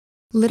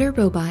Litter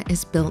Robot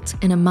is built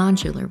in a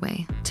modular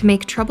way to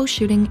make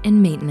troubleshooting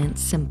and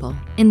maintenance simple.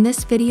 In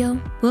this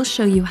video, we'll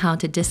show you how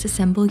to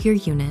disassemble your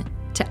unit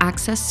to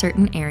access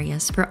certain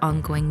areas for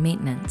ongoing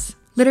maintenance.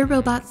 Litter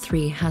Robot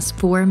 3 has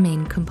 4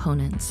 main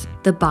components: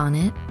 the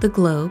bonnet, the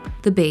globe,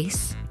 the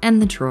base,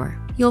 and the drawer.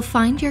 You'll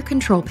find your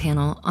control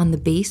panel on the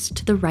base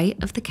to the right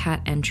of the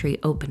cat entry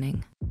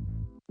opening.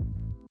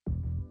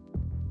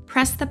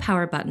 Press the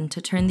power button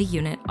to turn the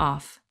unit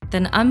off,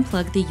 then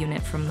unplug the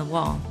unit from the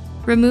wall.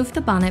 Remove the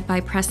bonnet by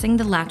pressing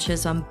the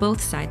latches on both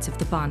sides of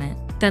the bonnet,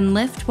 then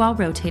lift while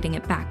rotating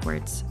it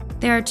backwards.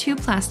 There are 2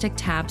 plastic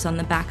tabs on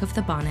the back of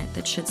the bonnet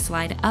that should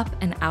slide up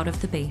and out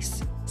of the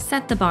base.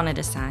 Set the bonnet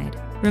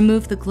aside.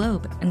 Remove the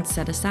globe and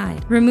set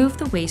aside. Remove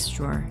the waste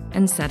drawer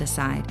and set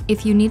aside.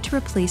 If you need to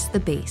replace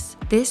the base,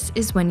 this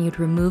is when you'd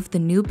remove the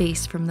new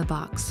base from the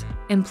box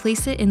and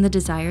place it in the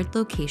desired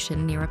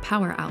location near a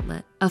power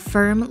outlet. A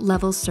firm,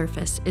 level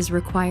surface is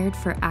required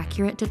for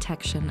accurate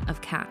detection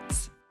of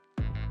cats.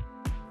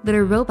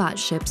 Litter Robot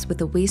ships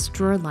with a waste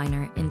drawer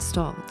liner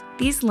installed.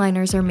 These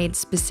liners are made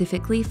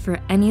specifically for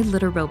any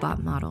Litter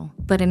Robot model,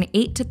 but an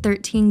 8 to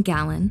 13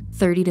 gallon,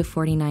 30 to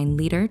 49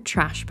 liter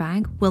trash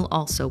bag will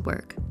also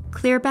work.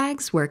 Clear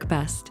bags work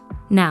best.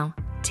 Now,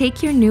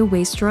 take your new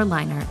waste drawer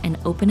liner and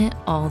open it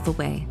all the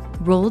way.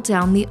 Roll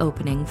down the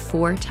opening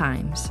 4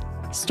 times.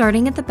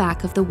 Starting at the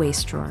back of the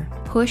waste drawer,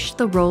 push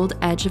the rolled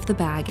edge of the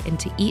bag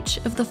into each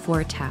of the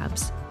 4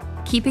 tabs,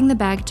 keeping the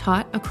bag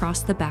taut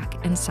across the back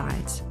and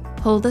sides.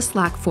 Pull the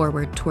slack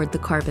forward toward the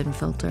carbon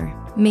filter.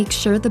 Make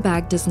sure the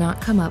bag does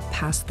not come up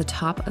past the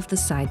top of the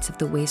sides of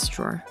the waste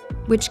drawer,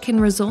 which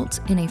can result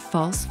in a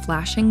false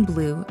flashing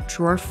blue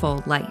drawer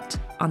full light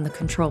on the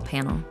control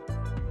panel.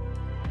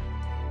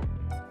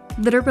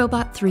 Litter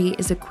Robot 3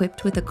 is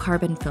equipped with a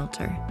carbon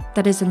filter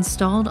that is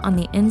installed on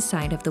the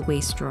inside of the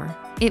waste drawer.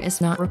 It is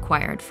not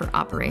required for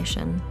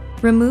operation.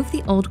 Remove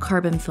the old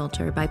carbon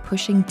filter by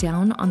pushing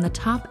down on the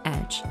top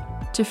edge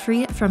to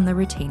free it from the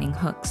retaining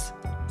hooks.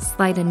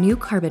 Slide a new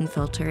carbon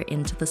filter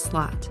into the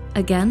slot.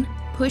 Again,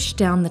 push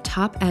down the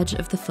top edge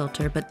of the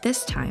filter, but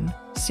this time,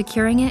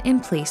 securing it in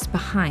place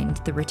behind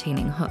the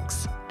retaining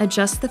hooks.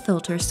 Adjust the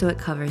filter so it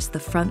covers the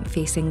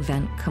front-facing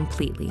vent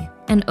completely.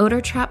 An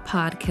OdorTrap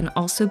pod can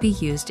also be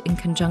used in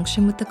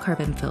conjunction with the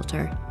carbon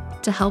filter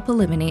to help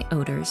eliminate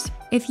odors.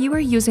 If you are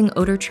using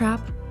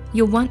OdorTrap,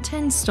 you'll want to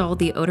install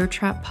the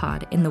OdorTrap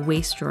pod in the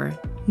waste drawer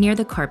near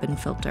the carbon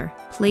filter.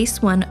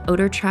 Place one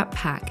OdorTrap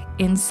pack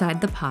inside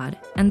the pod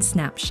and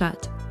snap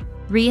shut.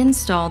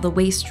 Reinstall the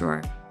waste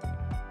drawer.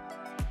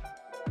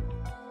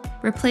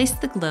 Replace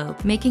the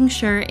globe, making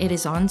sure it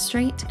is on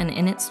straight and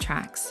in its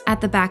tracks.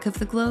 At the back of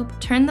the globe,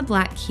 turn the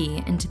black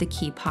key into the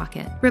key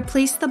pocket.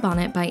 Replace the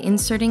bonnet by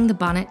inserting the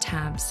bonnet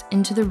tabs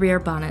into the rear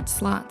bonnet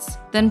slots.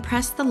 Then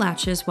press the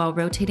latches while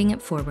rotating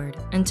it forward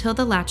until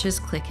the latches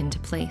click into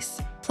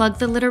place. Plug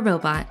the Litter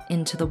Robot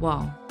into the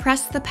wall.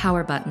 Press the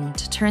power button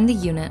to turn the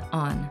unit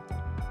on.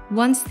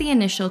 Once the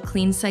initial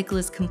clean cycle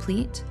is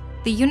complete,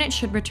 the unit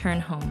should return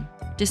home,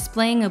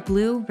 displaying a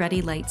blue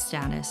ready light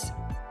status.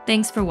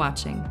 Thanks for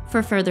watching.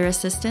 For further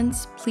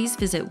assistance, please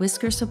visit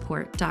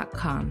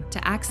whiskersupport.com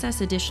to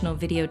access additional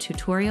video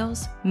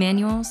tutorials,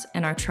 manuals,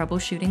 and our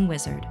troubleshooting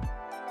wizard.